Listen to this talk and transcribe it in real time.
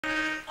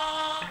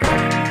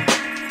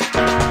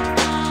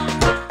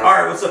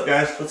what's up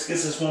guys? Let's get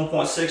this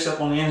 1.6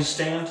 up on the engine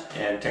stand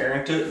and tear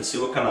into it and see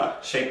what kind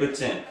of shape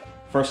it's in.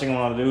 First thing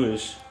I want to do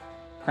is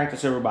crank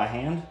this over by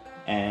hand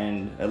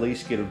and at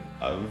least get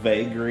a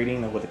vague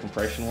reading of what the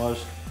compression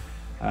was.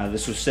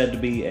 This was said to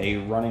be a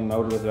running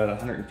motor with about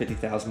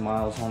 150,000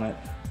 miles on it,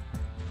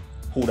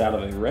 pulled out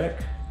of a wreck.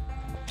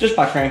 Just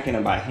by cranking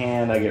it by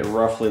hand, I get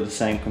roughly the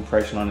same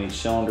compression on each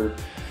cylinder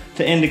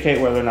to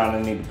indicate whether or not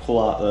I need to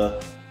pull out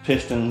the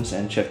pistons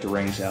and check the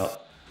rings out.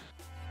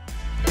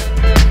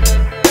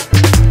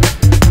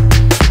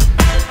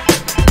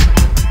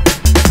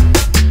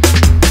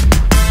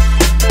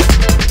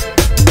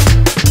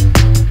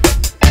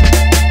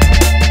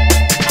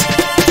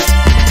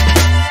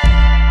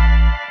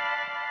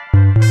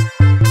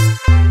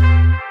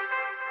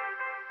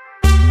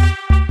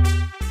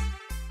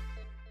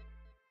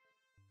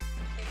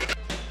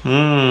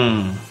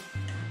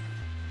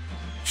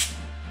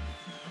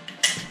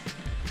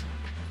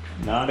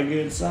 Not a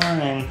good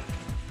sign.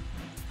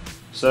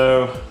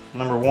 So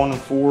number 1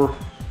 and 4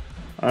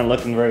 aren't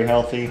looking very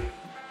healthy,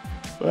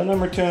 but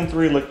number 2 and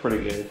 3 look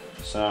pretty good.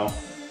 So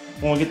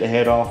when we get the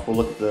head off, we'll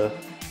look at the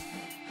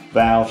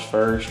valves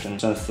first, and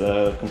since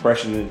the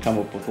compression didn't come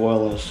up with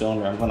oil in the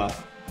cylinder, I'm gonna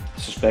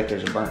suspect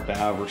there's a burnt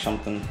valve or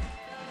something,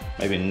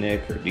 maybe a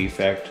nick or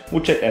defect.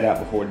 We'll check that out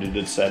before we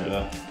decide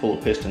to pull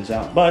the pistons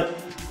out, but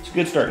it's a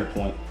good starting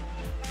point.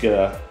 Get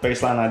a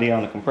baseline idea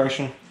on the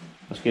compression.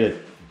 Let's get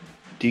it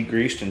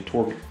degreased and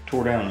tore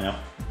down now.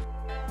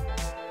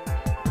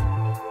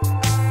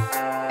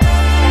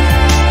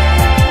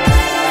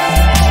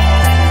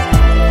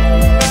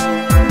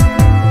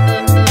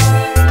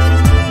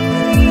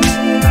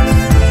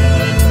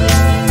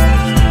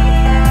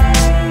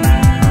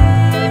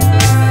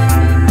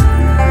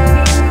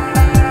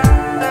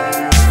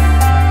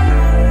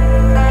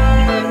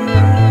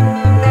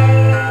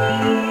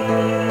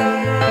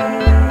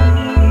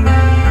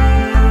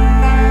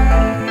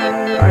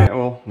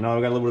 Now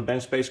we got a little bit of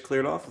bench space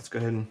cleared off. Let's go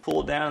ahead and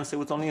pull it down and see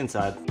what's on the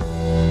inside.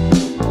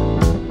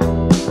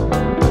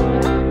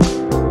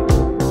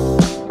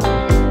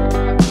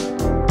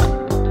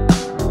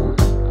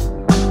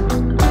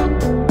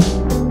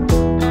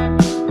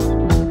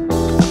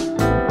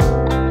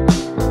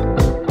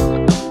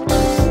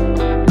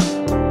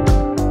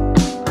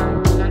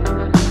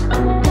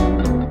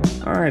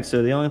 Alright,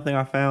 so the only thing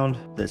I found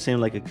that seemed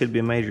like it could be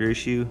a major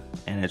issue,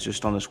 and it's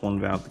just on this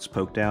one valve that's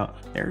poked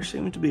out. There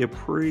seems to be a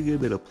pretty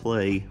good bit of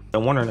play.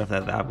 I'm wondering if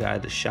that valve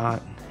guide is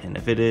shot, and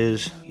if it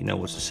is, you know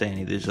what's to say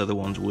any of these other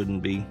ones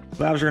wouldn't be.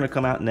 Valves are going to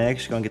come out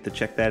next. You're going to get to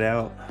check that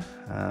out,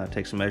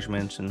 take some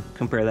measurements, and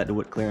compare that to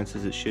what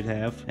clearances it should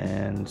have,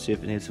 and see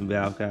if it needs some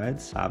valve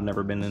guides. I've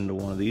never been into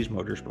one of these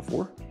motors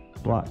before.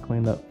 Block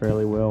cleaned up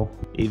fairly well,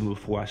 even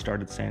before I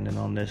started sanding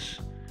on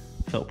this.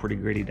 Felt pretty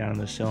gritty down in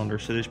the cylinder,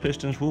 so these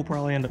pistons will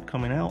probably end up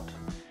coming out,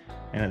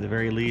 and at the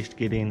very least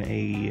getting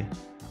a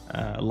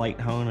light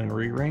hone and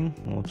re-ring.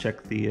 We'll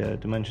check the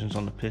dimensions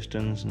on the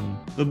pistons and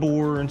the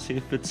bore and see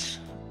if it's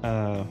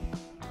out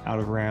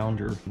of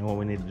round, or know what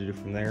we need to do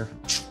from there.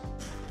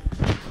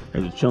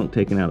 There's a chunk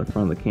taken out the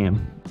front of the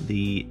cam.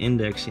 The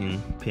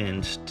indexing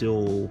pin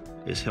still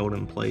is held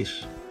in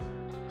place,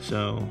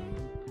 so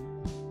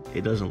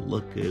it doesn't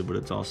look good, but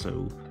it's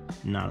also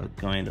not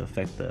going to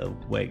affect the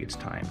way it gets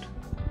timed.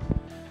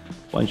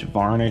 Bunch of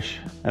varnish.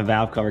 That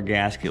valve cover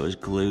gasket was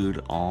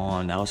glued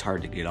on. That was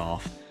hard to get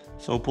off.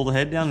 So we'll pull the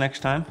head down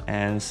next time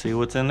and see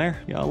what's in there.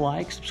 Y'all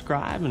like,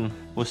 subscribe, and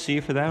we'll see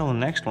you for that on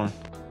the next one.